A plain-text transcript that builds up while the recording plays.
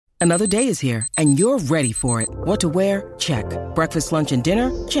Another day is here, and you're ready for it. What to wear? Check. Breakfast, lunch, and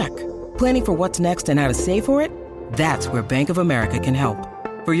dinner? Check. Planning for what's next and how to save for it? That's where Bank of America can help.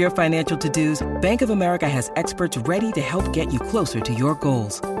 For your financial to-dos, Bank of America has experts ready to help get you closer to your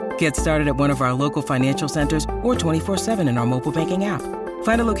goals. Get started at one of our local financial centers or 24/7 in our mobile banking app.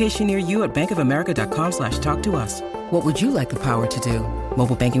 Find a location near you at bankofamerica.com/talktous. What would you like the power to do?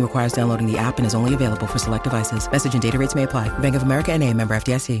 Mobile banking requires downloading the app and is only available for select devices. Message and data rates may apply. Bank of America N.A., member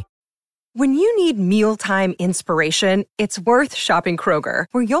FDIC. When you need mealtime inspiration, it's worth shopping Kroger,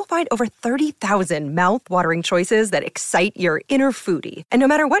 where you'll find over 30,000 mouth-watering choices that excite your inner foodie. And no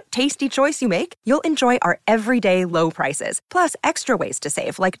matter what tasty choice you make, you'll enjoy our everyday low prices, plus extra ways to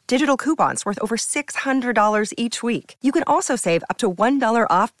save, like digital coupons worth over $600 each week. You can also save up to $1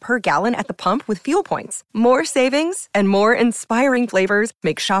 off per gallon at the pump with fuel points. More savings and more inspiring flavors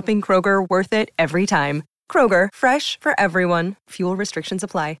make shopping Kroger worth it every time. Kroger, fresh for everyone. Fuel restrictions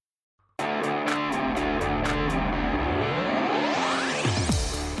apply.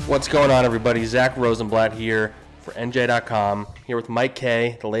 What's going on, everybody? Zach Rosenblatt here for NJ.com, here with Mike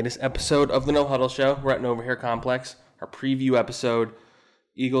K, the latest episode of the No Huddle Show. We're at Nova Hair Complex, our preview episode,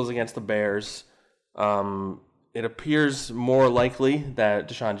 Eagles against the Bears. It appears more likely that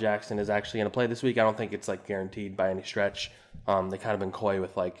DeSean Jackson is actually going to play this week. I don't think it's guaranteed by any stretch. They kind of been coy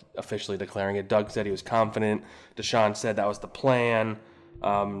with officially declaring it. Doug said he was confident. DeSean said that was the plan.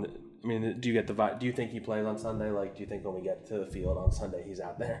 Do you get the vibe? Do you think he plays on Sunday? Do you think when we get to the field on Sunday, he's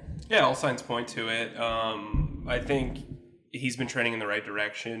out there? Yeah, all signs point to it. I think he's been trending in the right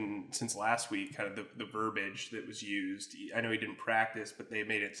direction since last week, kind of the verbiage that was used. I know he didn't practice, but they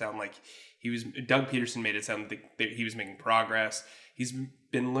made it sound like Doug Peterson made it sound like that he was making progress. He's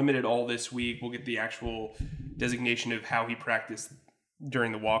been limited all this week. We'll get the actual designation of how he practiced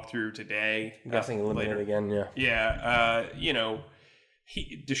during the walkthrough today. I'm guessing limited again, yeah. Yeah,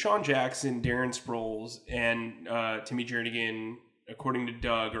 DeSean Jackson, Darren Sproles, and Timmy Jernigan, according to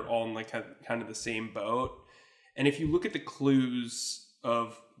Doug, are all in kind of the same boat. And if you look at the clues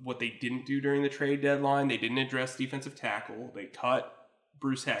of what they didn't do during the trade deadline, they didn't address defensive tackle. They cut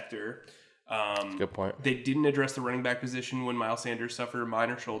Bruce Hector. Good point. They didn't address the running back position when Miles Sanders suffered a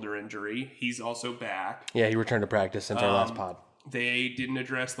minor shoulder injury. He's also back. Yeah, he returned to practice since our last pod. They didn't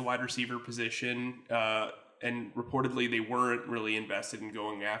address the wide receiver position. And reportedly, they weren't really invested in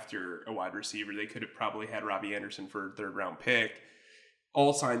going after a wide receiver. They could have probably had Robbie Anderson for a third-round pick.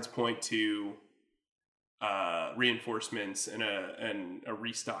 All signs point to reinforcements and a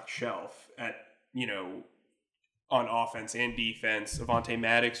restocked shelf at on offense and defense. Avonte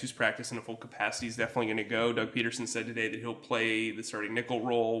Maddox, who's practicing a full capacity, is definitely going to go. Doug Peterson said today that he'll play the starting nickel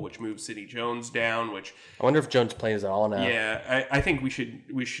role, which moves Sidney Jones down. Which I wonder if Jones plays at all now. Yeah, I think we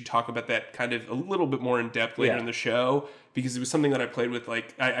should talk about that kind of a little bit more in depth later in the show, because it was something that I played with. I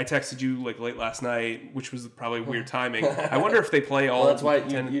texted you late last night, which was probably weird timing. I wonder if they play all. Well, that's why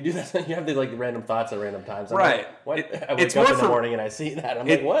you do that. You have these random thoughts at random times. Right. I wake up in the morning and I see that. I'm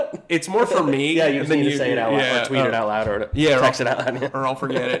like, what? It's more for me. Yeah, you need to say it out loud, or tweet it out loud, or text it out loud, or I'll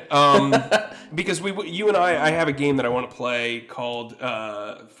forget it. Because you and I have a game that I want to play called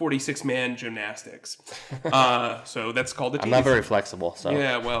 46-man gymnastics. So that's called the. I'm not very flexible, so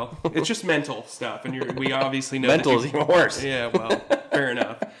yeah. Well, it's just mental stuff, and we obviously know mental is even worse. Yeah, well, fair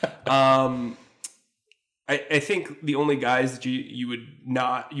enough. I think the only guys that you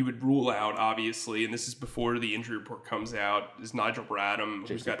would rule out, obviously, and this is before the injury report comes out, is Nigel Bradham,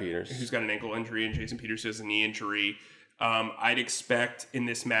 who's got an ankle injury, and Jason Peters has a knee injury. I'd expect in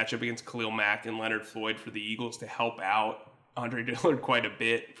this matchup against Khalil Mack and Leonard Floyd for the Eagles to help out Andre Dillard quite a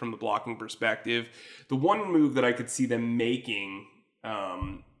bit from the blocking perspective. The one move that I could see them making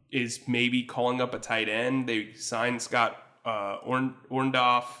is maybe calling up a tight end. They signed Scott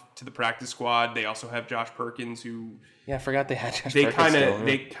Orndorff to the practice squad. They also have Josh Perkins, who I forgot they had Josh Perkins.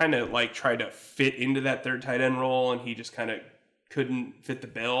 They kind of tried to fit into that third tight end role, and he just kind of couldn't fit the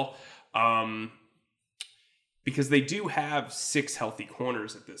bill. Because they do have 6 healthy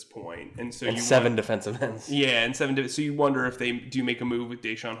corners at this point, and so 7 defensive ends. Yeah, and 7. So you wonder if they do make a move with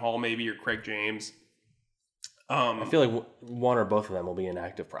Deshaun Hall, maybe, or Craig James. I feel like one or both of them will be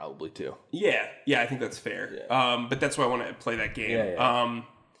inactive, probably too. Yeah, I think that's fair. Yeah. But that's why I want to play that game. Yeah.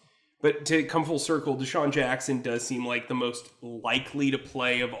 But to come full circle, DeSean Jackson does seem like the most likely to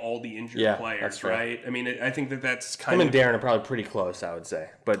play of all the injured players, that's right? I mean, I think that's kind of... Him and Darren are probably pretty close, I would say.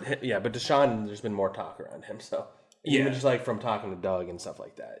 But DeSean, there's been more talk around him, so... Even just from talking to Doug and stuff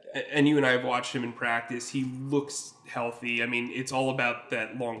like that. Yeah. And you and I have watched him in practice. He looks healthy. I mean, it's all about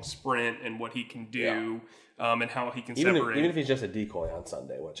that long sprint and what he can do. and how he can separate. Even if he's just a decoy on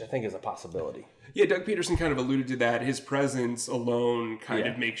Sunday, which I think is a possibility. Yeah, Doug Peterson kind of alluded to that. His presence alone kind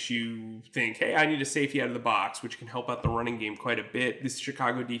of makes you think, hey, I need a safety out of the box, which can help out the running game quite a bit. This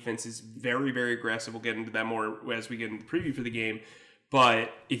Chicago defense is very, very aggressive. We'll get into that more as we get into the preview for the game.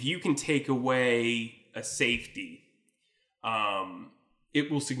 But if you can take away a safety,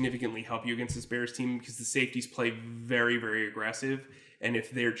 it will significantly help you against this Bears team because the safeties play very, very aggressive. And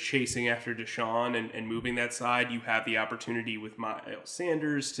if they're chasing after DeSean and moving that side, you have the opportunity with Miles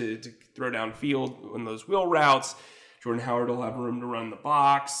Sanders to throw downfield on those wheel routes. Jordan Howard will have room to run the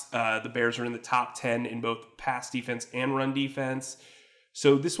box. The Bears are in the top 10 in both pass defense and run defense.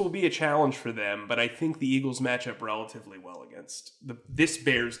 So this will be a challenge for them, but I think the Eagles match up relatively well against this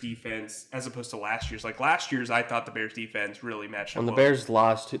Bears defense as opposed to last year's. Like last year's, I thought the Bears defense really matched up well. When the Bears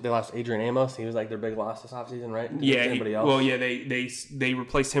lost, they lost Adrian Amos. He was like their big loss this offseason, right? Yeah. Anybody else? Well, yeah, they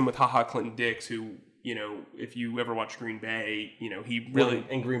replaced him with HaHa Clinton Dix, who, you know, if you ever watched Green Bay, you know, he really...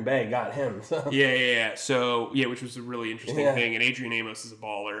 And Green Bay got him. So. Yeah. So, yeah, which was a really interesting thing. And Adrian Amos is a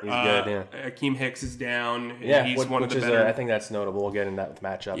baller. He's good, yeah. Akeem Hicks is down. Yeah, he's one of the better... I think that's notable. We'll get into that with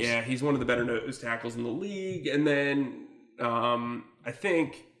matchups. Yeah, he's one of the better nose tackles in the league. And then I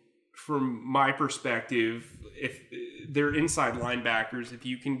think, from my perspective, if they're inside linebackers, if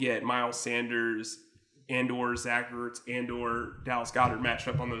you can get Miles Sanders and or Zach Ertz and or Dallas Goedert matched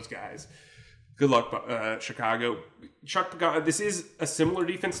up on those guys... Good luck, Chicago. Chuck Pagano, this is a similar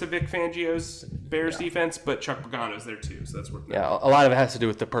defense to Vic Fangio's Bears defense, but Chuck Pagano's there too, so that's worth noting. Yeah, a lot of it has to do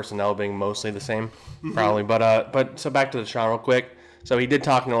with the personnel being mostly the same, probably. But so back to DeSean real quick. So he did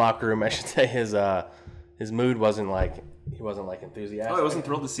talk in the locker room. I should say his mood wasn't like enthusiastic. Oh, I wasn't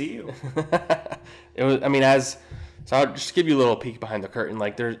thrilled to see you. It was. I mean, so I'll just give you a little peek behind the curtain.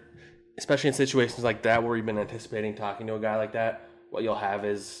 Like there's, especially in situations like that where you've been anticipating talking to a guy like that, what you'll have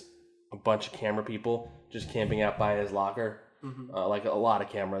is a bunch of camera people just camping out by his locker, like a lot of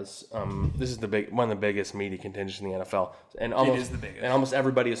cameras. This is one of the biggest media contingents in the NFL, and it is the biggest. And almost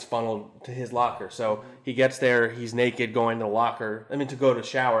everybody is funneled to his locker. So he gets there, he's naked, going to the locker. I mean, to go to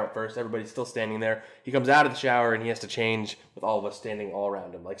shower at first, everybody's still standing there. He comes out of the shower and he has to change with all of us standing all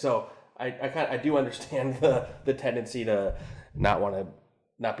around him. Like so, I do understand the tendency to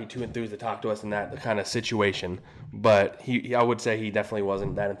not be too enthused to talk to us in that kind of situation. But I would say he definitely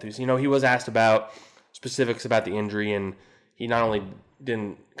wasn't that enthused. You know, he was asked about specifics about the injury, and he not only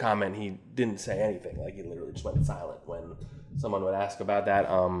didn't comment, he didn't say anything. Like, he literally just went silent when someone would ask about that.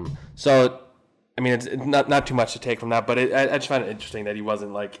 So, I mean, it's not too much to take from that, but I just find it interesting that he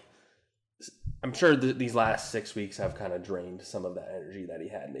wasn't like... I'm sure these last 6 weeks have kind of drained some of that energy that he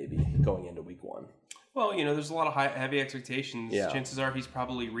had maybe going into week one. Well, you know, there's a lot of heavy expectations. Yeah. Chances are he's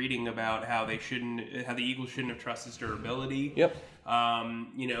probably reading about how the Eagles shouldn't have trusted his durability. Yep.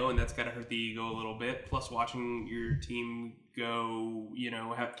 You know, and that's got to hurt the ego a little bit. Plus, watching your team go, you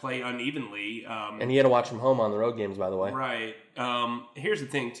know, play unevenly. And he had to watch from home on the road games, by the way. Right. Here's the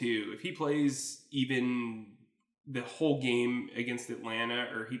thing, too. If he plays even the whole game against Atlanta,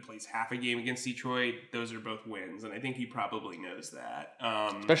 or he plays half a game against Detroit, those are both wins, and I think he probably knows that.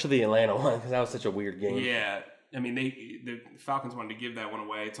 Especially the Atlanta one, because that was such a weird game. Yeah, I mean, the Falcons wanted to give that one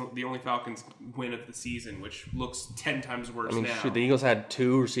away. It's the only Falcons win of the season, which looks 10 times worse now. I mean, shoot, the Eagles had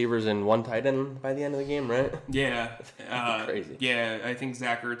 2 receivers and 1 tight end by the end of the game, right? Yeah. Crazy. Yeah, I think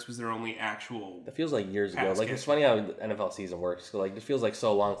Zach Ertz was their only actual... That feels like years ago. Like, it's funny how the NFL season works. Like, it feels like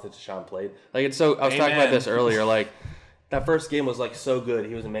so long since DeSean played. Like, it's so... I was talking about this earlier. Like, that first game was, like, so good.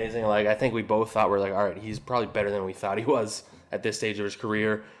 He was amazing. Like, I think we both thought, we're like, all right, he's probably better than we thought he was at this stage of his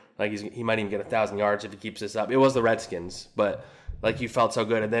career. Like, he might even get 1,000 yards if he keeps this up. It was the Redskins, but, like, you felt so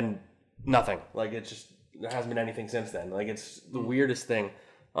good. And then nothing. Like, it just, there hasn't been anything since then. Like, it's the weirdest thing.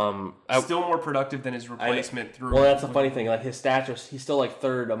 Still more productive than his replacement. Well, that's the funny thing. Like, his stats he's still, like,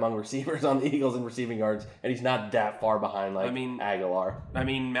 3rd among receivers on the Eagles in receiving yards, and he's not that far behind, like, Aguilar. I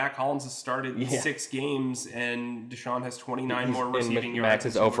mean, Mac Hollins has started 6 games, and DeSean has 29 more receiving yards. Max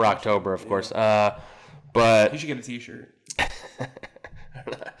is 0 for October, of course. But you should get a T-shirt.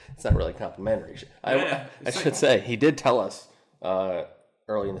 It's not really complimentary. I should say, he did tell us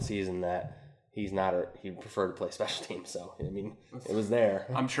early in the season that he'd prefer to play special teams. So, I mean, it was there.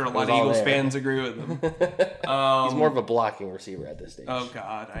 I'm sure a lot of Eagles fans agree with him. He's more of a blocking receiver at this stage. Oh,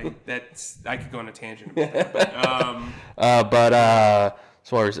 God. I could go on a tangent about that.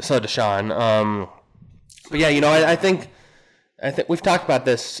 So DeSean. But yeah, you know, I think we've talked about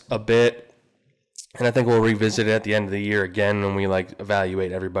this a bit. And I think we'll revisit it at the end of the year again when we like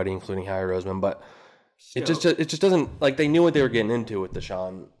evaluate everybody, including Howie Roseman. But it just doesn't, like, they knew what they were getting into with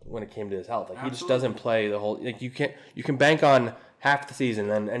DeSean when it came to his health. Like, he just doesn't play the whole. Like, you can bank on half the season.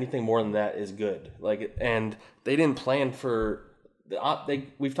 Then anything more than that is good. And they didn't plan for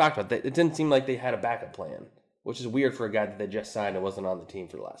we've talked about that. It didn't seem like they had a backup plan, which is weird for a guy that they just signed and wasn't on the team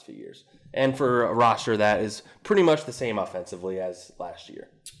for the last few years. And for a roster that is pretty much the same offensively as last year.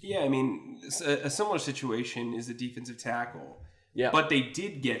 Yeah, I mean, a similar situation is the defensive tackle. Yeah. But they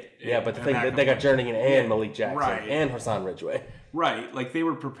did get but the thing that they got Jernigan and Malik Jackson and Hassan Ridgeway. Right. Like, they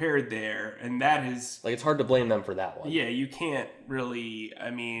were prepared there, and that is... Like, it's hard to blame them for that one. Yeah, you can't really...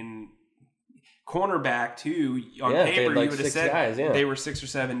 I mean, cornerback, too, on paper, you would have said guys, they were 6 or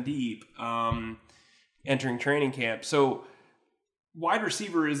 7 deep entering training camp. So, wide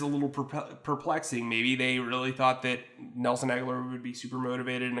receiver is a little perplexing. Maybe they really thought that Nelson Aguilar would be super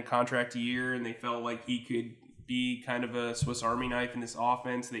motivated in a contract year, and they felt like he could be kind of a Swiss Army knife in this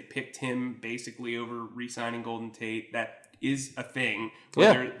offense. They picked him basically over re-signing Golden Tate. That is a thing.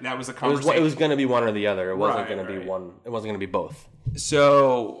 Whether that was a conversation. It was going to be actually be one. It wasn't going to be both.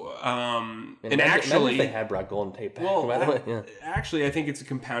 So, and actually, if they had brought Golden Tate back. Well, actually, I think it's a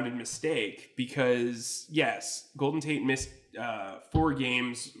compounded mistake because yes, Golden Tate missed 4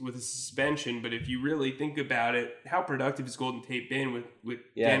 games with a suspension, but if you really think about it, how productive has Golden Tate been with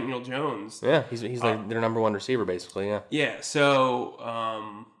Daniel Jones? Yeah, he's like their number 1 receiver, basically. Yeah. Yeah.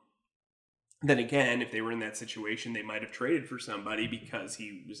 So, then again, if they were in that situation, they might have traded for somebody because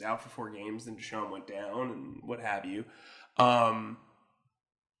he was out for 4 games, then DeSean went down, and what have you.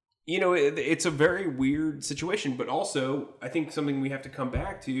 It's a very weird situation, but also I think something we have to come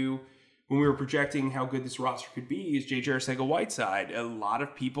back to when we were projecting how good this roster could be is J.J. Arcega-Whiteside. A lot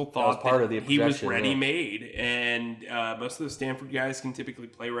of people thought that he was ready-made, and most of the Stanford guys can typically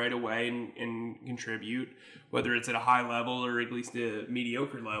play right away and contribute, whether it's at a high level or at least a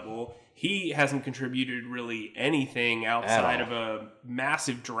mediocre level. He hasn't contributed really anything outside of a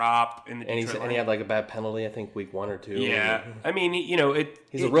massive drop in the Detroit. And he had like a bad penalty, I think, week 1 or 2. Yeah. I mean,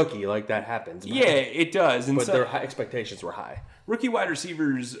 he's a rookie. Like, that happens. Yeah, it does. But their expectations were high. Rookie wide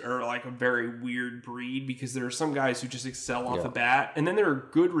receivers are like a very weird breed because there are some guys who just excel off the bat, and then there are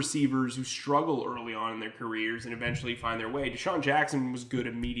good receivers who struggle early on in their careers and eventually find their way. DeSean Jackson was good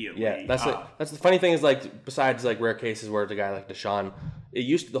immediately. Yeah, that's the funny thing is, like, besides like rare cases where it's a guy like DeSean,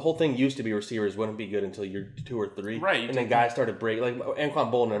 the whole thing used to be receivers wouldn't be good until year 2 or 3, right? And then guys started breaking. Like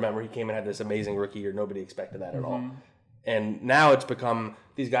Anquan Bolden, remember, he came and had this amazing rookie year. Nobody expected that at all. And now it's become,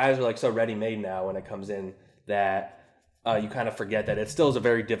 these guys are like so ready-made now when it comes in that you kind of forget that it still is a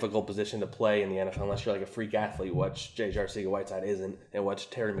very difficult position to play in the NFL unless you're like a freak athlete, which J.J. Arcega-Whiteside isn't, and what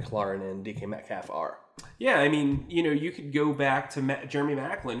Terry McLaurin and DK Metcalf are. Yeah, I mean, you could go back to Jeremy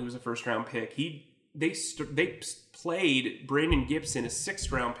Maclin, who was a first-round pick. They played Brandon Gibson, a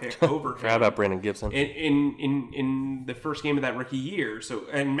 6th-round pick, over him. Forgot about Brandon Gibson. In the first game of that rookie year. So,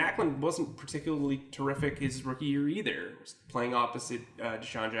 and Maclin wasn't particularly terrific his rookie year either. He was playing opposite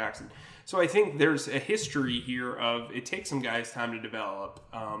DeSean Jackson. So I think there's a history here of it takes some guys time to develop.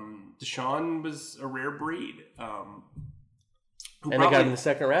 DeSean was a rare breed. And they got him in the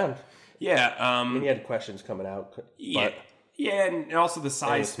 2nd round. Yeah. He had questions coming out. Yeah, and also the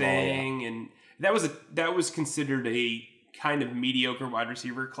size thing. And that was considered a kind of mediocre wide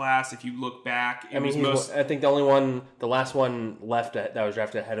receiver class. If you look back, I think the last one left that was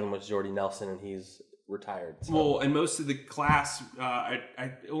drafted ahead of him was Jordy Nelson, and he's retired. So. Well, and most of the class,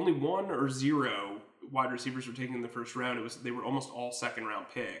 only 1 or 0 wide receivers were taken in the first round. They were almost all 2nd-round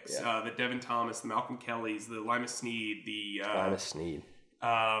picks. Yeah. The Devin Thomas, the Malcolm Kellys, the Limas Snead,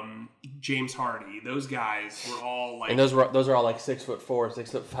 James Hardy. Those guys were all like, and those are all like 6'4",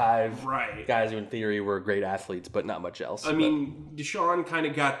 6'5", right? Guys who in theory were great athletes, but not much else. I mean, DeSean kind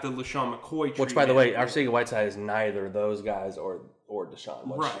of got the LaShawn McCoy treatment. Which, by the way, Arcega-Whiteside is neither those guys or DeSean,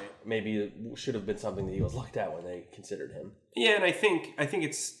 which right. maybe should have been something the Eagles looked at when they considered him. Yeah, and I think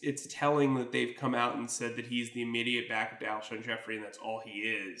it's telling that they've come out and said that he's the immediate backup to Alshon Jeffrey, and that's all he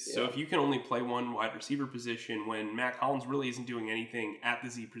is. Yeah. So if you can only play one wide receiver position when Matt Collins really isn't doing anything at the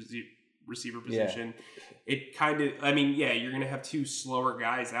Z receiver position, it kind of, you're going to have 2 slower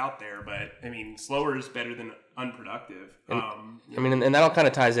guys out there, but slower is better than unproductive. And that all kind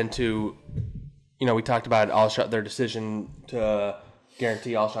of ties into, we talked about their decision to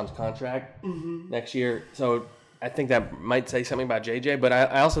guarantee Alshon's contract next year. So I think that might say something about JJ, but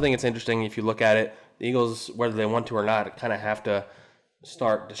I also think it's interesting if you look at it, the Eagles, whether they want to or not, kind of have to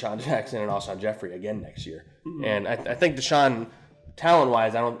start DeSean Jackson and Alshon Jeffrey again next year. Mm-hmm. And I think DeSean,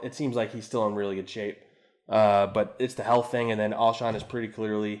 talent-wise, it seems like he's still in really good shape. But it's the health thing, and then Alshon is pretty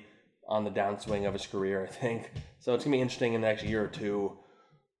clearly on the downswing of his career, I think. So it's going to be interesting in the next year or two.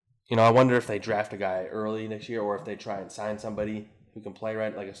 I wonder if they draft a guy early next year or if they try and sign somebody who can play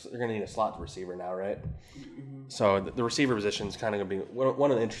right. Like they're going to need a slot receiver now, right? So the receiver position is kind of going to be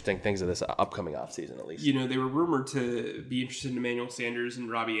one of the interesting things of this upcoming offseason, at least. They were rumored to be interested in Emmanuel Sanders and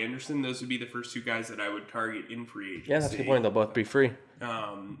Robbie Anderson. Those would be the first two guys that I would target in free agency. Yeah, that's a good point. They'll both be free.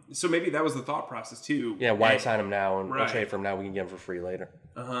 So maybe that was the thought process too. Yeah, why sign them now and trade for them now? We can get them for free later.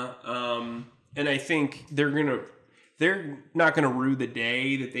 And I think they're not going to rue the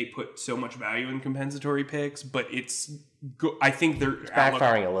day that they put so much value in compensatory picks, but I think it's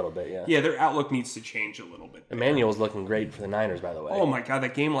backfiring a little bit, yeah. Yeah, their outlook needs to change a little bit. Emmanuel's looking great for the Niners, by the way. Oh my God,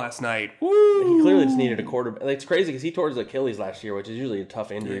 that game last night. Woo! He clearly just needed a quarterback. It's crazy because he tore his Achilles last year, which is usually a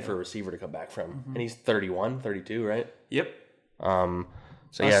tough injury for a receiver to come back from. Mm-hmm. And he's 31, 32, right? Yep.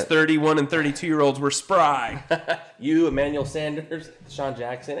 So Us 31 and 32-year-olds were spry. You, Emmanuel Sanders, DeSean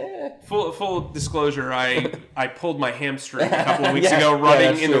Jackson, Full disclosure, I pulled my hamstring a couple of weeks ago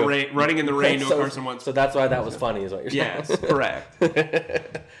running in the rain to a Carson Wentz. So that's why that was funny, is what you're saying. Yes, correct.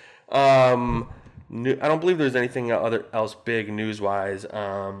 I don't believe there's anything else big news-wise.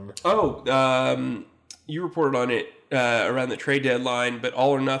 You reported on it around the trade deadline, but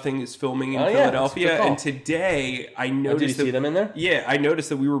All or Nothing is filming in Philadelphia, and today I noticed. Did you see them in there? Yeah, I noticed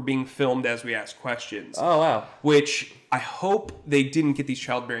that we were being filmed as we asked questions. Oh wow! Which I hope they didn't get these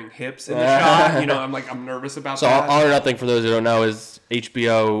childbearing hips in the shot. I'm nervous about that. So All or Nothing, for those who don't know, is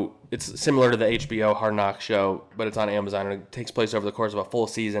HBO. It's similar to the HBO Hard Knocks show, but it's on Amazon, and it takes place over the course of a full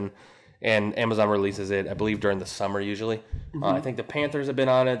season. And Amazon releases it, I believe, during the summer usually. Mm-hmm. I think the Panthers have been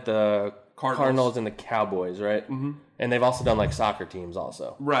on it, the Cardinals and the Cowboys, right? Mm-hmm. And they've also done like soccer teams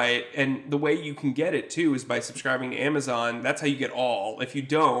also. Right. And the way you can get it too is by subscribing to Amazon. That's how you get all. If you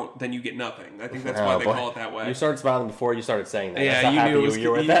don't, then you get nothing. I think that's why they call it that way. You started smiling before you started saying that. Yeah, you knew you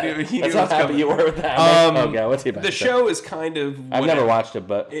were with that. That's how happy you were with that. Okay, what's he about? The show is kind of... I've never watched it,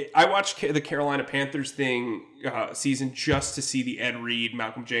 but... I watched the Carolina Panthers thing season just to see the Ed Reed,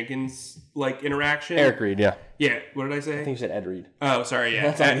 Malcolm Jenkins interaction. Eric Reed, yeah. Yeah, what did I say? I think you said Ed Reed. Oh, sorry,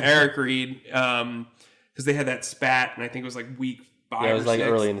 yeah. Eric Reed, because they had that spat, and I think it was week 5 or 6. Yeah, it was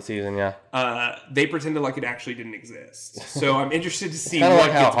early in the season, yeah. They pretended like it actually didn't exist. So I'm interested to see kind of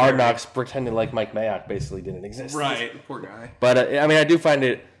like how Hard Knocks pretended like Mike Mayock basically didn't exist. Right, poor guy. But, I do find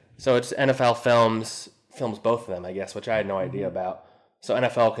it... So it's NFL films both of them, I guess, which I had no idea about. So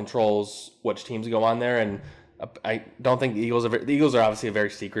NFL controls which teams go on there, and... I don't think the Eagles are obviously a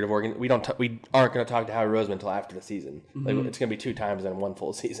very secretive organization. We aren't going to talk to Howie Roseman until after the season. Mm-hmm. It's going to be 2 times in one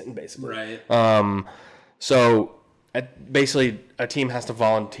full season, basically. Right. So basically, a team has to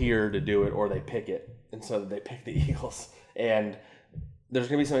volunteer to do it, or they pick it, and so they pick the Eagles. And there's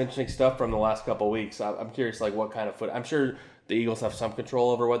going to be some interesting stuff from the last couple of weeks. I'm curious, what kind of I'm sure the Eagles have some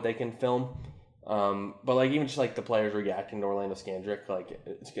control over what they can film. But even just the players reacting to Orlando Scandrick,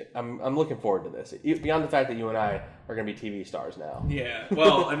 it's good. I'm looking forward to this. Beyond the fact that you and I are going to be TV stars now. Yeah.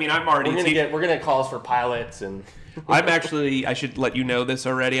 Well, I'm already. we're going to get calls for pilots and. I should let you know this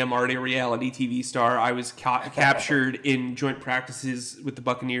already. I'm already a reality TV star. I was captured in joint practices with the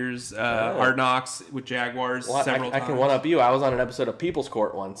Buccaneers, Hard Knocks with Jaguars several times. I can one up you. I was on an episode of People's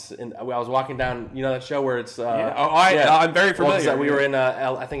Court once, and I was walking down. You know that show where it's. I'm very familiar. We were in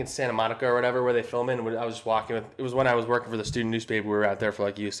I think it's Santa Monica or whatever where they film it. And I was just walking with. It was when I was working for the student newspaper. We were out there for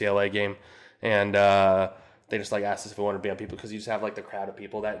a UCLA game, and. They just asked us if we wanted to be on People because you just have the crowd of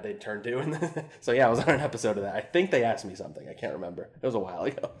people that they'd turn to. And so yeah, I was on an episode of that. I think they asked me something. I can't remember. It was a while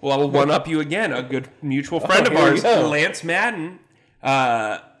ago. Well, I will one up you again. A good mutual friend of ours, Lance Madden,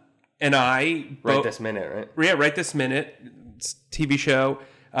 and I. Right this minute, right? Yeah, right this minute. It's a TV show.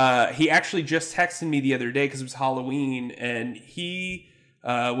 He actually just texted me the other day because it was Halloween, and he,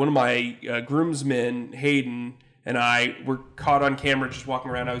 one of my groomsmen, Hayden, and I were caught on camera just walking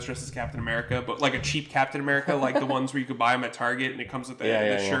around. I was dressed as Captain America, but a cheap Captain America, the ones where you could buy them at Target, and it comes with the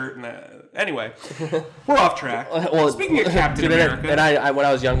shirt and the... Anyway, we're off track. Well, speaking of Captain America... And when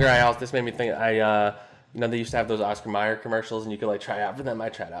I was younger, this made me think... they used to have those Oscar Mayer commercials, and you could try out for them. I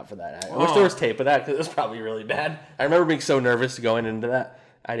tried out for that. I wish there was tape of that because it was probably really bad. I remember being so nervous going into that.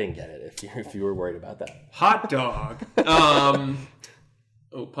 I didn't get it if you were worried about that. Hot dog.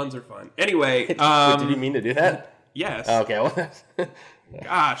 Oh, puns are fun. Anyway. Did you mean to do that? Yes. Okay. Well,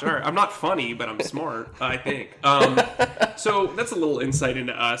 gosh, all right. I'm not funny, but I'm smart, I think. So that's a little insight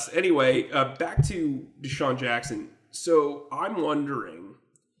into us. Anyway, back to DeSean Jackson. So I'm wondering,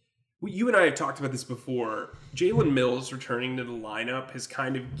 you and I have talked about this before. Jalen Mills returning to the lineup has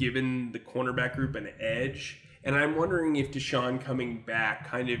kind of given the cornerback group an edge. And I'm wondering if DeSean coming back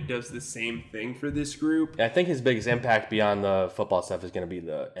kind of does the same thing for this group. I think his biggest impact beyond the football stuff is going to be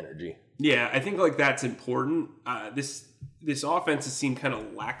the energy. Yeah, I think that's important. This offense has seemed kind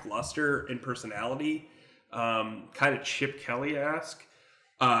of lackluster in personality. kind of Chip Kelly-esque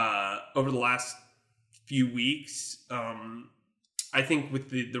over the last few weeks. I think with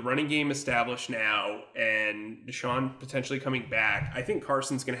the running game established now and DeSean potentially coming back, I think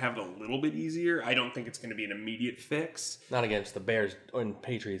Carson's going to have it a little bit easier. I don't think it's going to be an immediate fix. Not against the Bears and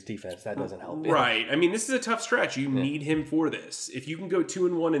Patriots defense. That doesn't help. Right. I mean, this is a tough stretch. You need him for this. If you can go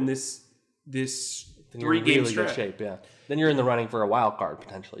 2-1 in this 3-game really stretch, good shape, then you're in the running for a wild card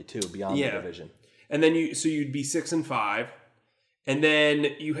potentially too beyond the division. And then you'd be 6-5, and then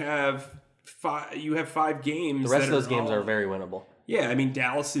you have 5 games. The rest of those games are very winnable. Yeah, I mean,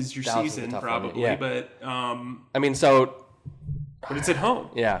 Dallas is your season probably, but I mean, so but it's at home.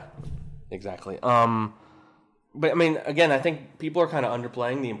 Yeah, exactly. But I mean, again, I think people are kind of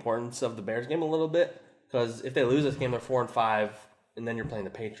underplaying the importance of the Bears game a little bit, because if they lose this game, they're 4-5, and then you're playing the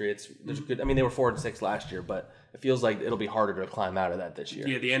Patriots. There's good. I mean, they were 4-6 last year, but it feels like it'll be harder to climb out of that this year.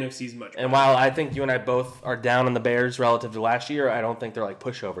 Yeah, the NFC's much better. And while I think you and I both are down on the Bears relative to last year, I don't think they're like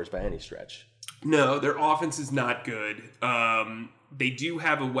pushovers by any stretch. No, their offense is not good. They do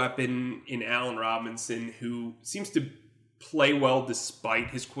have a weapon in Allen Robinson who seems to play well despite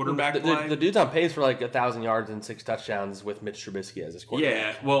his quarterback play. The dude's on pace for like 1,000 yards and 6 touchdowns with Mitch Trubisky as his quarterback.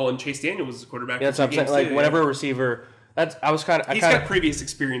 Yeah, well, and Chase Daniel was his quarterback. Yeah, that's what I'm saying. Like, whenever a receiver... He's got previous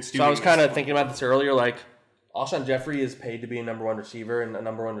experience doing So I was kind of thinking about this earlier, like, Alshon Jeffrey is paid to be a number one receiver, and a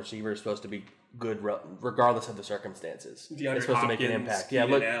number one receiver is supposed to be good regardless of the circumstances. It's supposed to make an impact. Yeah,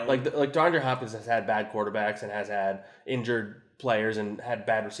 look, like DeAndre Hopkins has had bad quarterbacks and has had injured players and had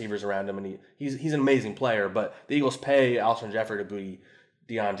bad receivers around him, and he's an amazing player, but the Eagles pay Alshon Jeffrey to be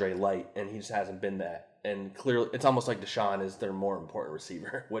DeAndre Light, and he just hasn't been that. And clearly, it's almost like DeSean is their more important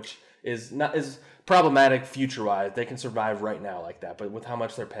receiver, which is problematic future-wise. They can survive right now like that, but with how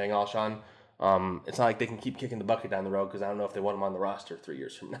much they're paying Alshon, it's not like they can keep kicking the bucket down the road, because I don't know if they want him on the roster 3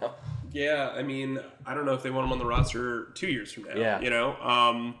 years from now. Yeah, I mean, I don't know if they want him on the roster 2 years from now. Yeah. You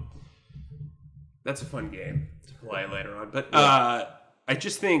know? That's a fun game to play later on. But I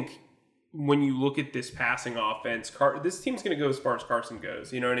just think when you look at this passing offense, this team's going to go as far as Carson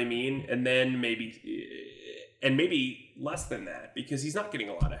goes. You know what I mean? And then maybe less than that, because he's not getting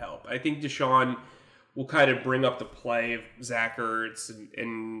a lot of help. I think DeSean will kind of bring up the play of Zach Ertz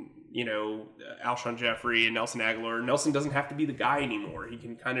and you know, Alshon Jeffrey and Nelson Aguilar. Nelson doesn't have to be the guy anymore. He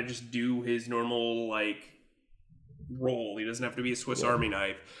can kind of just do his normal, like, role. He doesn't have to be a Swiss Army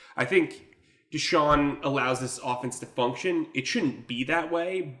knife. I think DeSean allows this offense to function. It shouldn't be that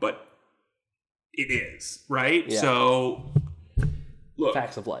way, but it is, right? Yeah. So, look.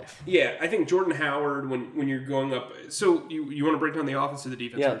 Facts of life. Yeah, I think Jordan Howard, when you're going up... So, you want to break down the offense or the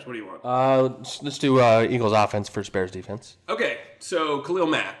defense first? What do you want? Let's do Eagles offense versus Bears defense. Okay, so Khalil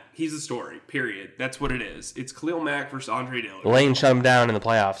Mack. He's the story, period. That's what it is. It's Khalil Mack versus Andre Dillard. Lane shut him down in the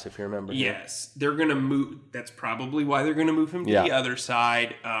playoffs, if you remember. Yes. They're going to move... That's probably why they're going to move him to the other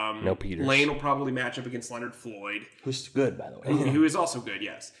side. No Peters. Lane will probably match up against Leonard Floyd. Who's good, by the way. Who is also good,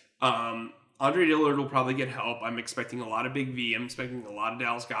 yes. Andre Dillard will probably get help. I'm expecting a lot of Big V. I'm expecting a lot of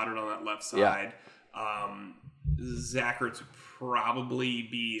Dallas Goedert on that left side. Zach Ertz would probably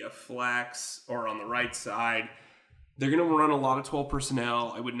be a flex or on the right side. They're going to run a lot of 12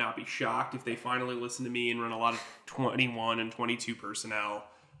 personnel. I would not be shocked if they finally listen to me and run a lot of 21 and 22 personnel.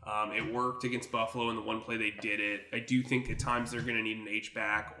 It worked against Buffalo in the one play they did it. I do think at times they're going to need an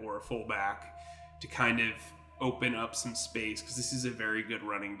H-back or a fullback to kind of open up some space, because this is a very good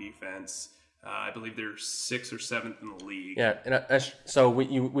running defense. I believe they're 6th or 7th in the league. Yeah, and so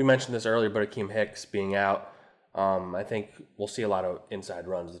we mentioned this earlier, but Akeem Hicks being out, I think we'll see a lot of inside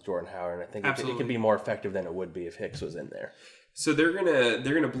runs with Jordan Howard, and I think it could be more effective than it would be if Hicks was in there. So they're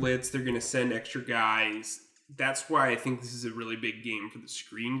gonna blitz. They're gonna send extra guys. That's why I think this is a really big game for the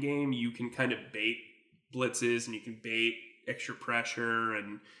screen game. You can kind of bait blitzes, and you can bait extra pressure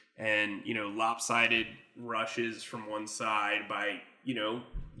and you know, lopsided rushes from one side by, you know,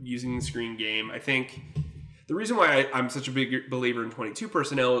 using the screen game. I think the reason why I'm such a big believer in 22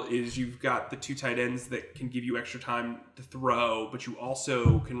 personnel is you've got the 2 tight ends that can give you extra time to throw, but you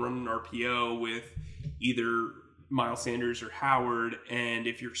also can run an RPO with either Miles Sanders or Howard. And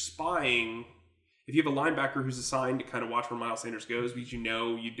if you're spying, if you have a linebacker who's assigned to kind of watch where Miles Sanders goes, because you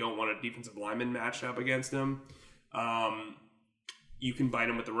know you don't want a defensive lineman matched up against him, you can bite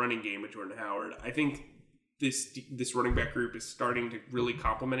him with the running game with Jordan Howard. I think this running back group is starting to really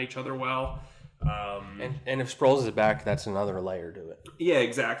complement each other well. And if Sproles is back, that's another layer to it. Yeah,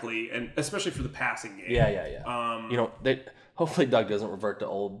 exactly, and especially for the passing game. Yeah. You know, hopefully Doug doesn't revert to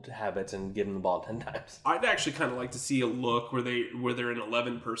old habits and give him the ball 10 times. I'd actually kind of like to see a look where they're in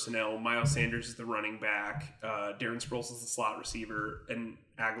 11 personnel. Miles Sanders is the running back, Darren Sproles is the slot receiver, and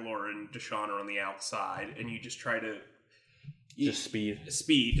Aguilar and DeSean are on the outside, and you just try to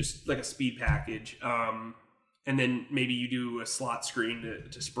speed, just like a speed package. And then maybe you do a slot screen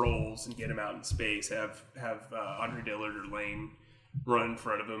to Sproles and get him out in space. Have Andre Dillard or Lane run in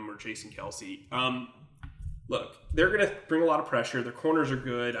front of him, or Jason Kelsey. Look, they're going to bring a lot of pressure. Their corners are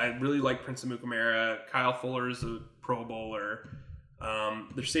good. I really like Prince Amukamara. Kyle Fuller is a Pro Bowler.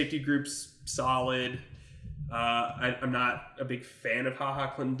 Their safety group's solid. I'm not a big fan of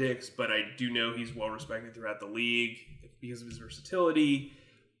HaHa Clinton-Dix, but I do know he's well respected throughout the league because of his versatility.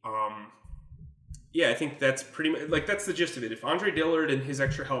 Yeah, I think that's pretty much, like, that's the gist of it. If Andre Dillard and his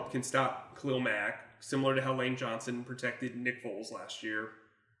extra help can stop Khalil Mack, similar to how Lane Johnson protected Nick Foles last year,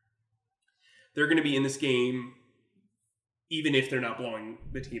 they're going to be in this game even if they're not blowing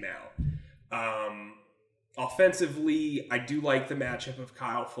the team out. Offensively, I do like the matchup of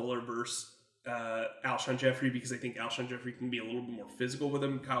Kyle Fuller versus Alshon Jeffrey, because I think Alshon Jeffrey can be a little bit more physical with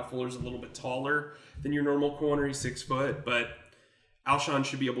him. Kyle Fuller's a little bit taller than your normal corner. He's 6 foot, but Alshon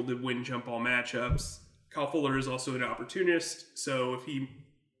should be able to win jump ball matchups. Kyle Fuller is also an opportunist, so if he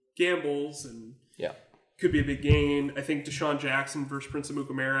gambles, and could be a big gain. I think DeSean Jackson versus Prince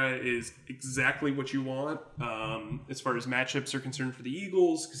Amukamara is exactly what you want as far as matchups are concerned for the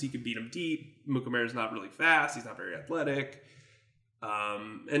Eagles, because he can beat them deep. Amukamara's not really fast. He's not very athletic.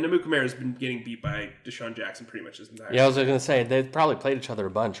 And Amukamara's been getting beat by DeSean Jackson pretty much his entire I was going to say, they've probably played each other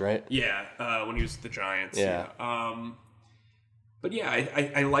a bunch, right? Yeah, when he was with the Giants. Yeah. But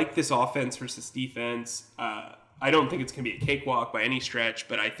yeah, I like this offense versus defense. I don't think it's going to be a cakewalk by any stretch,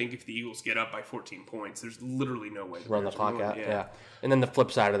 but I think if the Eagles get up by 14 points, there's literally no way. Run the clock out, yeah. And then the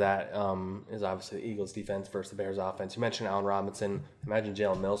flip side of that is obviously the Eagles' defense versus the Bears' offense. You mentioned Allen Robinson. Imagine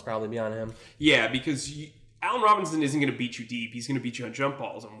Jalen Mills probably be on him. Yeah, because Allen Robinson isn't going to beat you deep. He's going to beat you on jump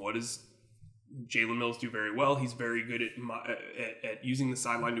balls. And what does Jalen Mills do very well? He's very good at using the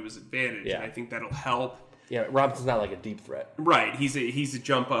sideline to his advantage, and I think that'll help. Yeah, Robinson's not like a deep threat. Right. He's a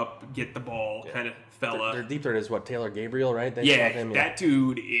jump up, get the ball kind of fella. Their deep threat is what, Taylor Gabriel, right? That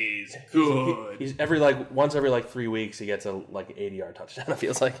dude is good. He's once every 3 weeks he gets a 80-yard touchdown, it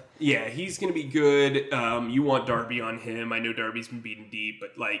feels like. Yeah, he's going to be good. You want Darby on him. I know Darby's been beaten deep, but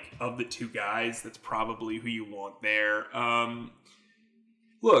of the two guys, that's probably who you want there.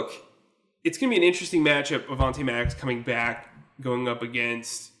 Look, it's going to be an interesting matchup. Avonte Maddox coming back, going up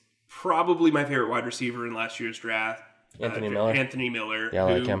against probably my favorite wide receiver in last year's draft, Anthony Miller. Yeah,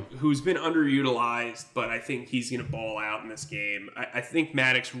 I like him. Who's been underutilized, but I think he's going to ball out in this game. I think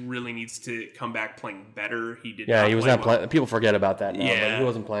Maddox really needs to come back playing better. He did. Yeah, he was not playing. People forget about that now. Yeah, but he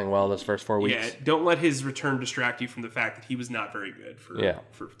wasn't playing well those first 4 weeks. Yeah, don't let his return distract you from the fact that he was not very good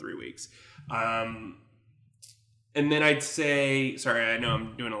for 3 weeks. And then I'd say, sorry, I know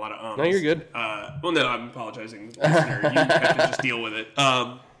I'm doing a lot of ums. No, you're good. Well, no, I'm apologizing. Listener. You have to just deal with it.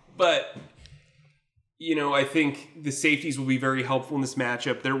 But, I think the safeties will be very helpful in this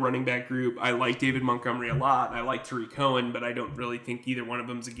matchup. Their running back group, I like David Montgomery a lot. I like Tariq Cohen, but I don't really think either one of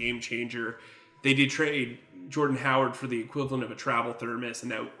them is a game changer. They did trade Jordan Howard for the equivalent of a travel thermos,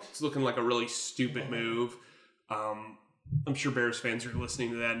 and that's looking like a really stupid move. I'm sure Bears fans are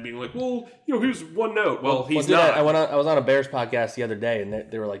listening to that and being like, well, here's one note. Well, he's not. I was on a Bears podcast the other day,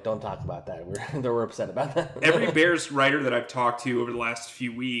 and they were like, don't talk about that. They were upset about that. Every Bears writer that I've talked to over the last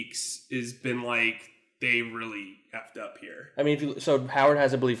few weeks has been like, they really effed up here. I mean, so Howard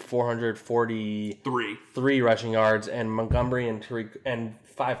has, I believe, 443 rushing yards, and Montgomery and Tariq and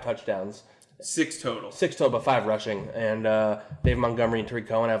 5 touchdowns. 6 total. 6 total, but 5 rushing. And Dave Montgomery and Tariq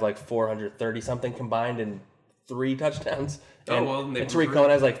Cohen have 430-something combined and 3 touchdowns. And Tariq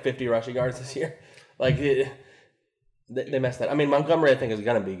Cohen has 50 rushing yards this year. They messed that. I mean, Montgomery I think is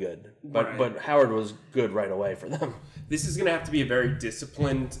going to be good, but Howard was good right away for them. This is going to have to be a very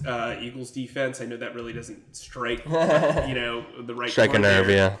disciplined Eagles defense. I know that really doesn't strike the right strike a nerve,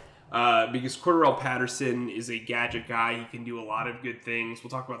 there. Because Cordarrelle Patterson is a gadget guy. He can do a lot of good things.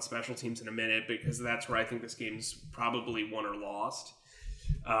 We'll talk about special teams in a minute, because that's where I think this game's probably won or lost.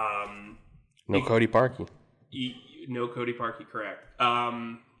 No Cody Parkey. No Cody Parkey, correct.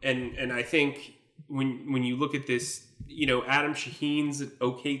 And I think when you look at this, Adam Shaheen's an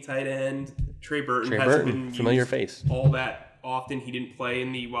okay tight end. Trey Burton hasn't been familiar face all that often. He didn't play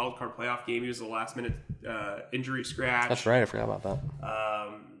in the wild card playoff game. He was a last minute injury scratch. That's right. I forgot about that.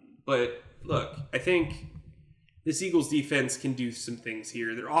 But look, I think this Eagles defense can do some things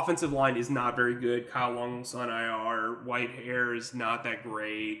here. Their offensive line is not very good. Kyle Long's on IR. Whitehair is not that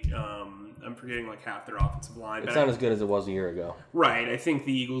great. I'm forgetting like half their offensive line. It's not as good as it was a year ago. Right. I think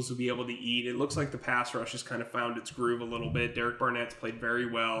the Eagles will be able to eat. It looks like the pass rush has kind of found its groove a little bit. Derek Barnett's played very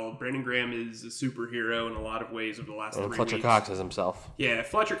well. Brandon Graham is a superhero in a lot of ways over the last 3 weeks. Fletcher Cox is himself. Yeah,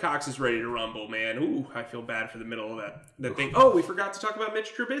 Fletcher Cox is ready to rumble, man. Ooh, I feel bad for the middle of that thing. Oh, we forgot to talk about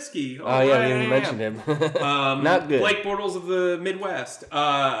Mitch Trubisky. Oh, yeah, we didn't mention him. Not good. Blake Bortles of the Midwest.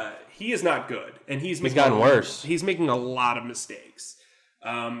 He is not good, and he's gotten worse. He's making a lot of mistakes.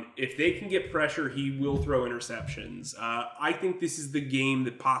 If they can get pressure, he will throw interceptions. I think this is the game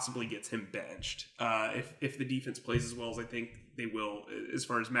that possibly gets him benched. If the defense plays as well as I think they will, as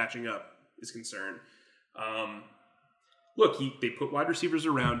far as matching up is concerned. Look, they put wide receivers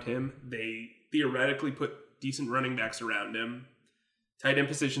around him. They theoretically put decent running backs around him. Tight end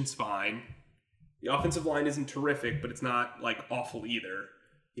position's fine. The offensive line isn't terrific, but it's not like awful either.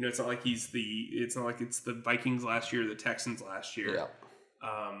 You know, it's not like it's the Vikings last year, or the Texans last year. Yeah.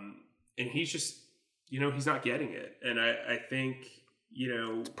 And he's just, he's not getting it. And I think,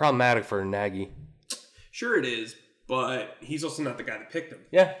 it's problematic for Nagy. Sure it is, but he's also not the guy that picked him.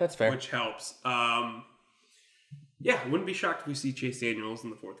 Yeah, that's fair. Which helps. Yeah, I wouldn't be shocked if we see Chase Daniels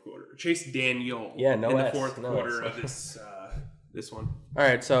in the fourth quarter. Chase Daniel in the fourth quarter of this one. All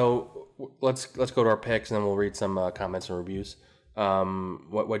right, so let's go to our picks, and then we'll read some comments and reviews.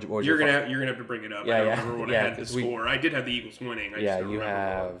 What you're gonna have to bring it up. Yeah, I don't remember what I had to score. I did have the Eagles winning. You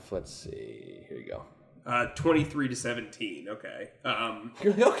have. Let's see. Here you go. 23-17. Okay.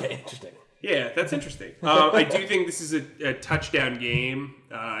 Okay. Interesting. Yeah, that's interesting. I do think this is a touchdown game.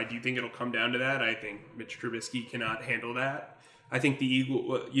 I do think it'll come down to that. I think Mitch Trubisky cannot handle that. I think the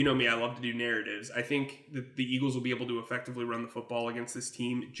Eagles, you know me, I love to do narratives. I think that the Eagles will be able to effectively run the football against this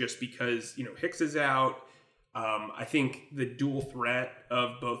team just because, Hicks is out. I think the dual threat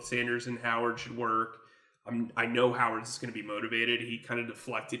of both Sanders and Howard should work. I know Howard's going to be motivated. He kind of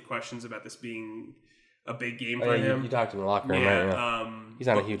deflected questions about this being a big game for him. You talked to him in the locker room, right? Yeah. He's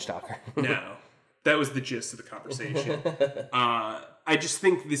not a huge talker. No. That was the gist of the conversation. I just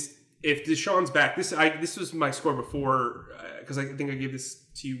think if DeSean's back, this was my score before, because I think I gave this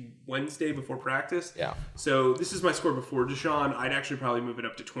to you Wednesday before practice. Yeah. So this is my score before DeSean. I'd actually probably move it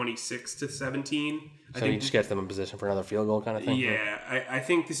up to 26-17. So he just gets them in position for another field goal kind of thing? Yeah. I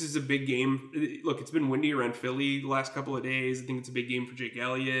think this is a big game. Look, it's been windy around Philly the last couple of days. I think it's a big game for Jake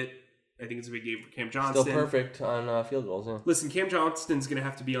Elliott. I think it's a big game for Cam Johnston. Still perfect on field goals, yeah. Listen, Cam Johnston's going to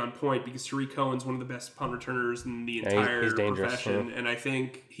have to be on point because Tariq Cohen's one of the best punt returners in the entire profession. Yeah. And I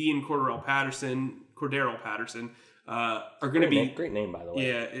think he and Cordero Patterson are going to be... Great name, by the way.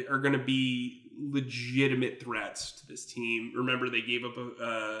 Yeah, are going to be legitimate threats to this team. Remember, they gave up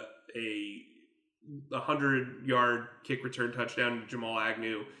a 100-yard kick return touchdown to Jamal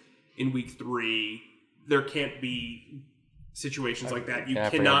Agnew in week 3. There can't be situations like that. You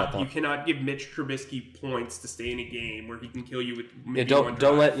cannot give Mitch Trubisky points to stay in a game where he can kill you with maybe one drive.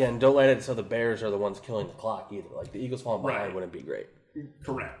 Don't let it so the Bears are the ones killing the clock either. Like the Eagles falling behind wouldn't be great.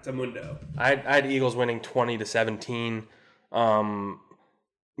 Correct. Amundo. I had Eagles winning 20-17,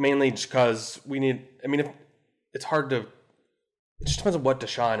 mainly just because it's hard to. It just depends on what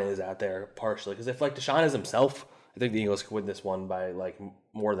DeSean is out there partially. Because if DeSean is himself, I think the Eagles could win this one by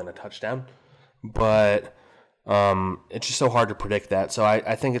more than a touchdown. But it's just so hard to predict that. So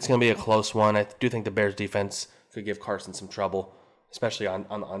I think it's going to be a close one. I do think the Bears defense could give Carson some trouble, especially on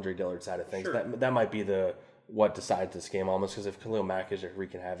the Andre Dillard side of things. Sure. That might be what decides this game almost, because if Khalil Mack is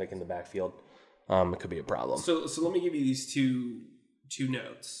wreaking havoc in the backfield, it could be a problem. So let me give you these two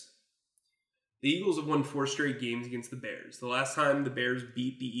notes. The Eagles have won 4 straight games against the Bears. The last time the Bears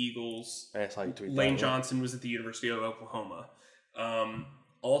beat the Eagles, I saw you tweet Lane Johnson was at the University of Oklahoma. I'll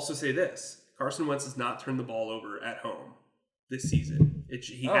also say this. Carson Wentz has not turned the ball over at home this season.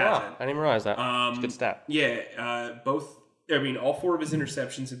 He hasn't. Wow. I didn't even realize that. It's a good stat. Yeah. All 4 of his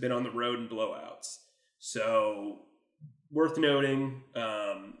interceptions have been on the road in blowouts. So, worth noting,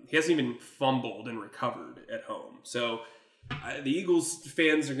 he hasn't even fumbled and recovered at home. So, the Eagles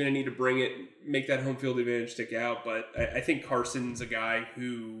fans are going to need to bring it, make that home field advantage stick out. But I think Carson's a guy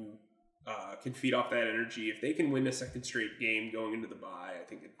who can feed off that energy. If they can win a second straight game going into the bye, I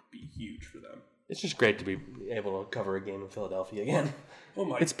think it'd be huge for them. It's just great to be able to cover a game in Philadelphia again. Oh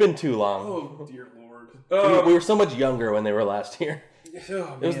my! It's been too long. Oh dear Lord! We were so much younger when they were last here.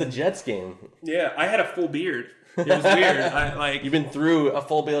 Oh, it was the Jets game. Yeah, I had a full beard. It was weird. You've been through a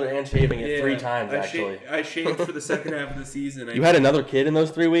full beard and shaving it 3 times, actually. I shaved for the second half of the season. You had another kid in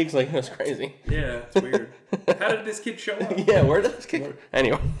those 3 weeks? It was crazy. Yeah, it's weird. How did this kid show up? Yeah, where did this kid...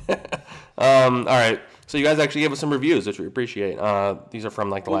 Anyway. All right. So you guys actually gave us some reviews, which we appreciate. These are from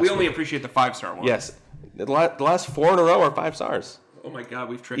like the last. We only appreciate the 5-star ones. Yes, the last 4 in a row are 5 stars. Oh my God,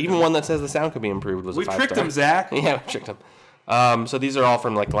 we've tricked Even them. one that says the sound could be improved was a 5-star. We've tricked them, Zach. Yeah, we tricked them. So these are all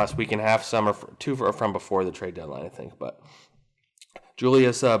from like the last week and a half. Some are 2 are from before the trade deadline, I think. But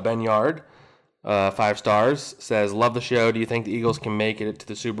Julius Benyard, 5 stars, says, love the show. Do you think the Eagles can make it to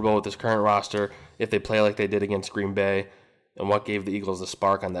the Super Bowl with this current roster if they play like they did against Green Bay? And what gave the Eagles the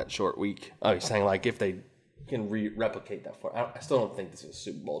spark on that short week? Oh, he's saying like if they can replicate that for. I still don't think this is a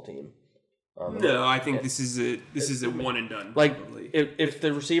Super Bowl team. No, I think this is a one and done. Like probably. if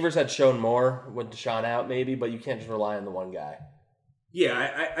the receivers had shown more with DeSean out, maybe, but you can't just rely on the one guy.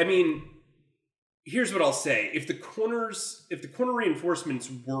 Yeah, I mean, here's what I'll say: if the corner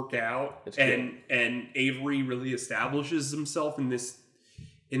reinforcements work out and Avery really establishes himself in this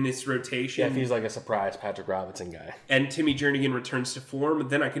rotation, if he's like a surprise Patrick Robinson guy, and Timmy Jernigan returns to form,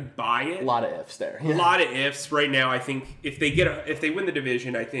 then I could buy it. A lot of ifs there. A lot of ifs right now. I think if they win the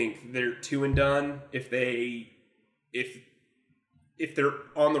division, I think they're 2 and done. If they're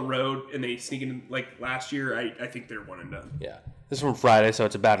on the road and they sneak in like last year, I think they're 1 and done. Yeah, this is from Friday, so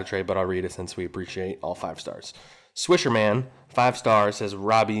it's a battle trade, but I'll read it since we appreciate all 5 stars. Swisherman, 5 stars, says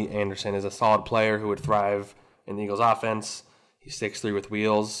Robbie Anderson is a solid player who would thrive in the Eagles' offense. He's 6'3" with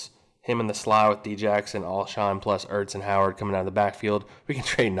wheels. Him and the slot with D Jackson, Alshon plus Ertz and Howard coming out of the backfield. We can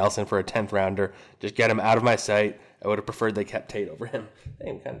trade Nelson for a 10th rounder. Just get him out of my sight. I would have preferred they kept Tate over him.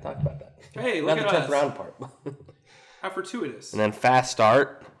 Hey, we kind of talked about that. Hey, look at us. Not the 10th round part. How fortuitous. And then fast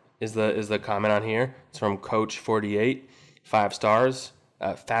start is the comment on here. It's from Coach48, 5 stars.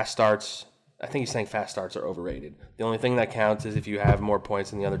 Fast starts, I think he's saying fast starts are overrated. The only thing that counts is if you have more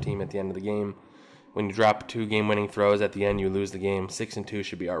points than the other team at the end of the game. When you drop 2 game-winning throws at the end, you lose the game. 6-2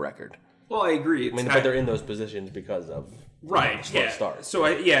 should be our record. Well, I agree. But they're in those positions because of slow starts. So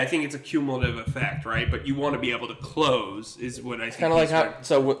I think it's a cumulative effect, right? But you want to be able to close, is what I think. Kind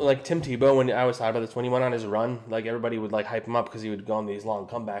of like Tim Tebow. When I was talking about this, when he went on his run, like everybody would like hype him up because he would go on these long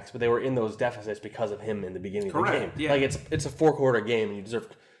comebacks. But they were in those deficits because of him in the beginning of the game. Yeah. Like it's a 4-quarter game, and you deserve.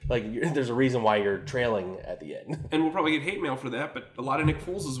 Like, there's a reason why you're trailing at the end. And we'll probably get hate mail for that, but a lot of Nick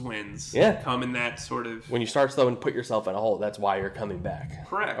Foles' wins come in that sort of... When you start slow and put yourself in a hole, that's why you're coming back.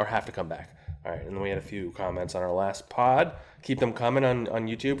 Correct. Or have to come back. All right, and then we had a few comments on our last pod. Keep them coming on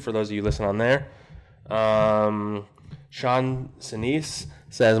YouTube for those of you listening on there. Sean Sinise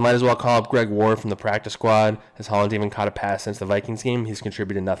says, might as well call up Greg Ward from the practice squad. Has Holland even caught a pass since the Vikings game? He's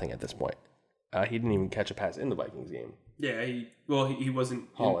contributed nothing at this point. He didn't even catch a pass in the Vikings game. Yeah, he wasn't...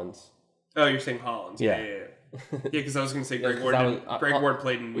 Hollins. Oh, you're saying Hollins. Yeah, because I was going to say Greg Ward. Greg Ward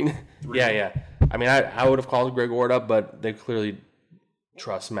played in 3. Yeah. I mean, I would have called Greg Ward up, but they clearly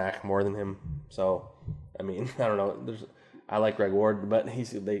trust Mac more than him. So, I mean, I don't know. I like Greg Ward, but maybe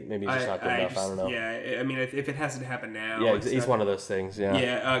he's just not good enough. I don't know. Yeah, I mean, if it hasn't happened now... Yeah, he's one of those things, yeah.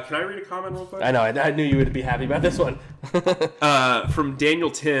 Yeah, can I read a comment real quick? I know, I knew you would be happy about this one. From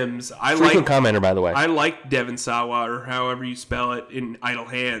Daniel Timms. Frequent commenter, by the way. I like Devin Sawa, or however you spell it, in Idle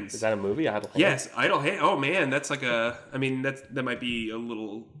Hands. Is that a movie, Idle Hands? Yes, Idle Hands. Oh, man, that's like that might be a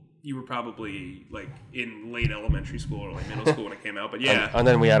little... You were probably like in late elementary school or like middle school when it came out, but yeah. And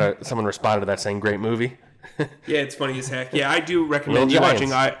then we had someone responded to that saying, great movie. Yeah, it's funny as heck. Yeah, I do recommend you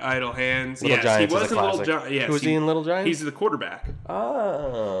watching Idle Hands. Little Giants, he was in Little Giants. Who was he in Little Giants? He's the quarterback.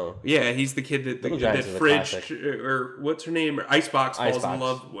 Oh. Yeah, he's the kid that Fridge, or what's her name, or Icebox falls in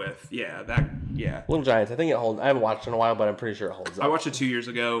love with. Yeah, Little Giants. I think it holds. I haven't watched it in a while, but I'm pretty sure it holds up. I watched it 2 years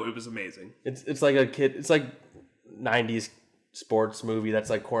ago. It was amazing. It's like a kid. It's like 90s sports movie that's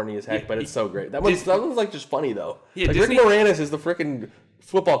like corny as heck, but it's so great. That one's like just funny though. Yeah, like Rick Moranis is the freaking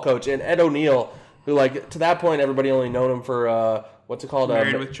football coach, and Ed O'Neill, who like to that point everybody only known him for what's it called?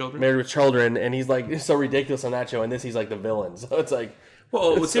 Married with Children. Married with Children, and he's like so ridiculous on that show, and this he's like the villain. So it's like.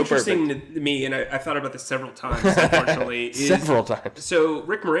 Well, what's interesting to me, and I thought about this several times, unfortunately, is... Several times. So,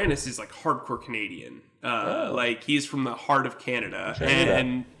 Rick Moranis is, like, hardcore Canadian. Like, he's from the heart of Canada.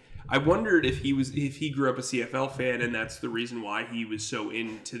 And I wondered if he grew up a CFL fan, and that's the reason why he was so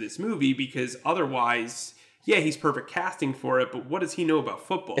into this movie, because otherwise... Yeah, he's perfect casting for it, but what does he know about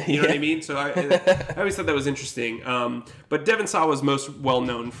football? You know what I mean? So I always thought that was interesting. But Devin Sawa was most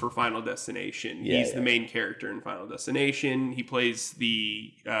well-known for Final Destination. He's the main character in Final Destination. He plays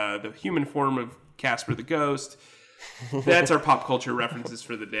the human form of Casper the Ghost. That's our pop culture references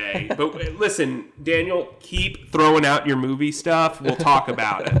for the day. But listen, Daniel, keep throwing out your movie stuff. We'll talk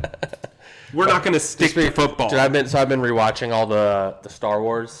about it. We're not going to stick to football. Dude, I've been rewatching all the Star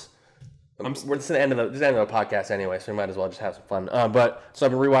Wars We're this is the end of the podcast anyway, so we might as well just have some fun. But so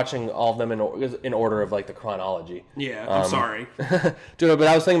I've been rewatching all of them in order of like the chronology. Yeah, I'm sorry, dude. But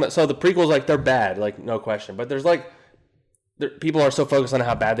I was thinking about the prequels, like they're bad, like no question. But there's like people are so focused on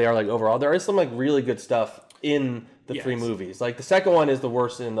how bad they are, like overall. There is some like really good stuff in the three movies. Like the second one is the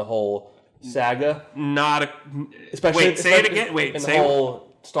worst in the whole saga. Especially say it again. Wait, in the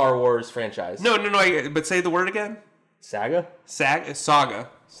whole Star Wars franchise. No. But say the word again. Saga.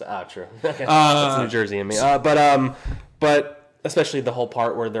 True. Okay. That's New Jersey in me. But especially the whole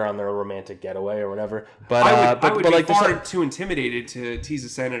part where they're on their romantic getaway or whatever. But I would be far too intimidated to tease a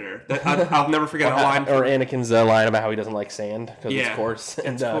senator. I'll never forget that line. Or Anakin's line about how he doesn't like sand because it's coarse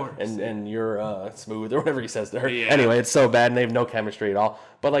and you're smooth or whatever he says to her. Yeah. Anyway, it's so bad and they have no chemistry at all.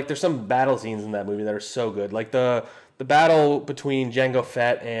 But like, there's some battle scenes in that movie that are so good. Like the battle between Jango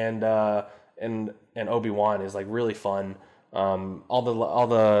Fett and Obi-Wan is like really fun. All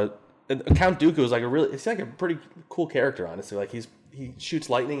the Count Dooku is like it's like a pretty cool character, honestly. Like he shoots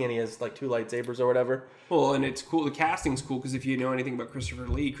lightning and he has like 2 lightsabers or whatever. Well, and it's cool. The casting's cool because if you know anything about Christopher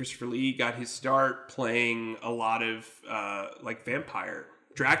Lee got his start playing a lot of like vampire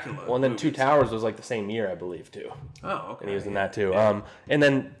Dracula. Well, and then movies. 2 Towers was like the same year, I believe, too. Oh, okay. And he was in that too. Yeah. And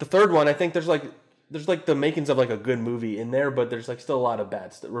then the third one, I think there's like the makings of like a good movie in there, but there's like still a lot of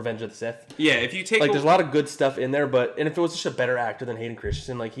bad stuff. Revenge of the Sith. Yeah, if you take there's a lot of good stuff in there, and if it was just a better actor than Hayden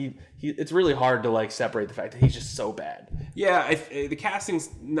Christensen, like he it's really hard to like separate the fact that he's just so bad. Yeah, the casting's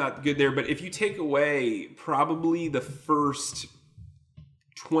not good there, but if you take away probably the first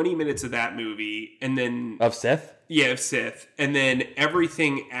 20 minutes of that movie, and then of Sith, and then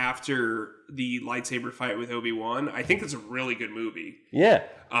everything after the lightsaber fight with Obi-Wan, I think it's a really good movie. Yeah.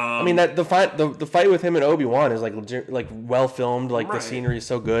 I mean that the fight with him and Obi-Wan is like well filmed, like the scenery is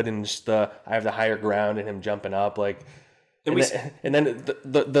so good, and just I have the higher ground and him jumping up like, and then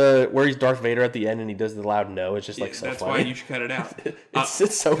the where he's Darth Vader at the end and he does the loud no, it's just like so that's funny. That's why you should cut it out.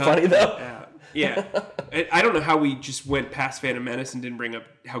 It's so funny though. Yeah. I don't know how we just went past Phantom Menace and didn't bring up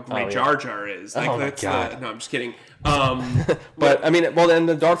how great Jar Jar is. Like, that's no, I'm just kidding. But I mean, well, then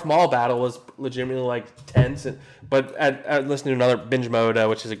the Darth Maul battle was legitimately like tense. But I listened to another Binge Mode,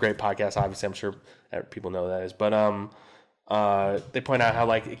 which is a great podcast. Obviously, I'm sure people know that is. But they point out how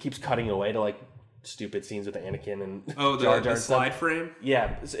like it keeps cutting away to like stupid scenes with Anakin and Jar Jar the slide frame.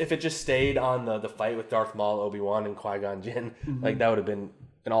 Yeah, if it just stayed on the fight with Darth Maul, Obi-Wan, and Qui-Gon Jinn, like that would have been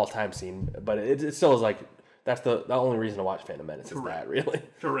an all-time scene. But it still is like that's the only reason to watch Phantom Menace. Correct. Is that really?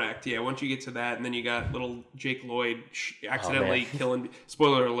 Correct. Yeah. Once you get to that, and then you got little Jake Lloyd accidentally killing.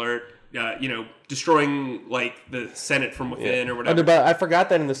 Spoiler alert. Destroying like the Senate from within or whatever. But I forgot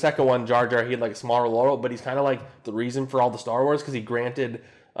that in the second one, Jar Jar, he had like a smaller role, but he's kind of like the reason for all the Star Wars because he granted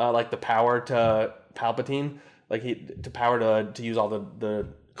like the power to Palpatine, like to use all the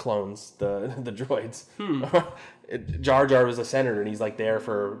clones, the droids. Jar Jar was a senator, and he's like there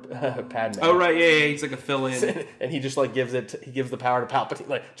for Padme. Oh right, yeah, he's like a fill-in, and he just like gives the power to Palpatine.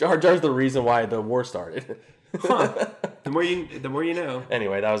 Like Jar Jar's the reason why the war started. Huh. The more you know.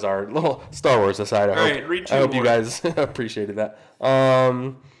 Anyway, that was our little Star Wars aside. I hope you guys appreciated that.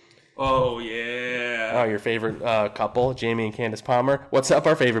 Oh yeah. Oh, your favorite couple, Jamie and Candace Palmer. What's up,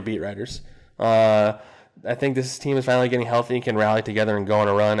 our favorite beat writers? I think this team is finally getting healthy and can rally together and go on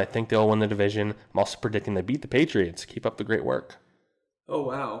a run. I think they'll win the division. I'm also predicting they beat the Patriots. Keep up the great work. Oh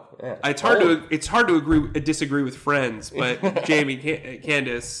wow! Yeah. It's hard to disagree with friends, but Jamie,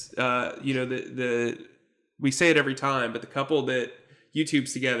 Candace, we say it every time, but the couple that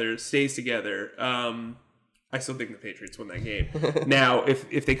YouTube's together stays together. I still think the Patriots win that game. Now,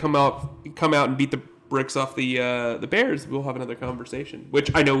 if they come out and beat the bricks off the Bears, we'll have another conversation, which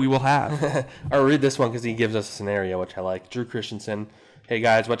I know we will have. I'll read this one because he gives us a scenario, which I like. Drew Christensen. Hey,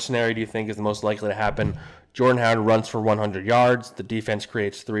 guys, what scenario do you think is the most likely to happen? Jordan Howard runs for 100 yards, the defense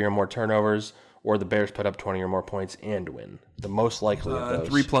creates 3 or more turnovers, or the Bears put up 20 or more points and win. The most likely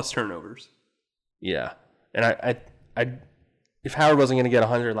of those. 3+ turnovers. Yeah. And I if Howard wasn't going to get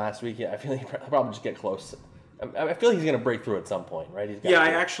 100 last week, I feel like he'll probably just get close. I feel like he's going to break through at some point, right?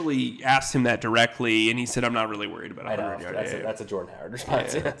 I actually asked him that directly, and he said, I'm not really worried about 100 yards. That's a Jordan Howard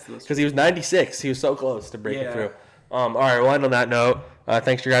response. Because he was 96. He was so close to breaking through. All right, well, end on that note.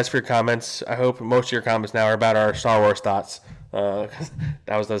 Thanks, you guys, for your comments. I hope most of your comments now are about our Star Wars thoughts. That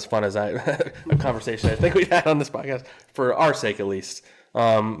was as fun as a conversation I think we had on this podcast, for our sake at least.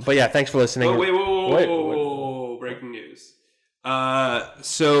 But yeah, thanks for listening. Oh, whoa. Breaking news.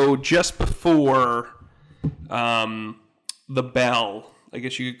 So just before the bell, I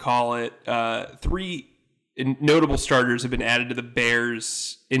guess you could call it, 3 notable starters have been added to the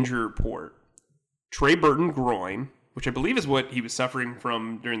Bears injury report. Trey Burton, groin. which I believe is what he was suffering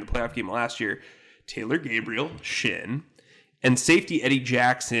from during the playoff game last year. Taylor Gabriel, shin. And safety Eddie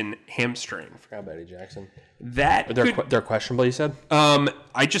Jackson, hamstring. I forgot about Eddie Jackson. They're questionable, you said?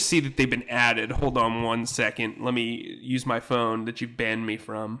 I just see that they've been added. Hold on 1 second. Let me use my phone that you've banned me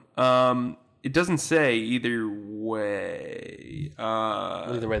from. It doesn't say either way.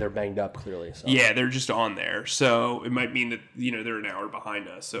 Either way, they're banged up, clearly. So. Yeah, they're just on there. So it might mean that, they're an hour behind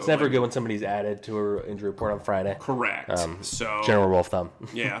us. So it's never good when somebody's added to her injury report on Friday. Correct. General rule of thumb.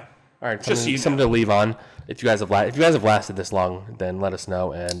 Yeah. All right, something to leave on. If you guys have lasted this long, then let us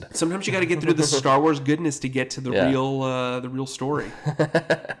know. And sometimes you got to get through the Star Wars goodness to get to the real story.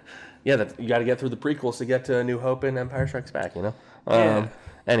 Yeah, you got to get through the prequels to get to A New Hope and Empire Strikes Back.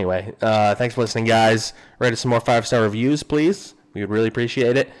 Anyway, thanks for listening, guys. Rate us some more 5-star reviews, please. We would really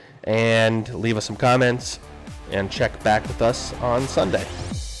appreciate it. And leave us some comments. And check back with us on Sunday.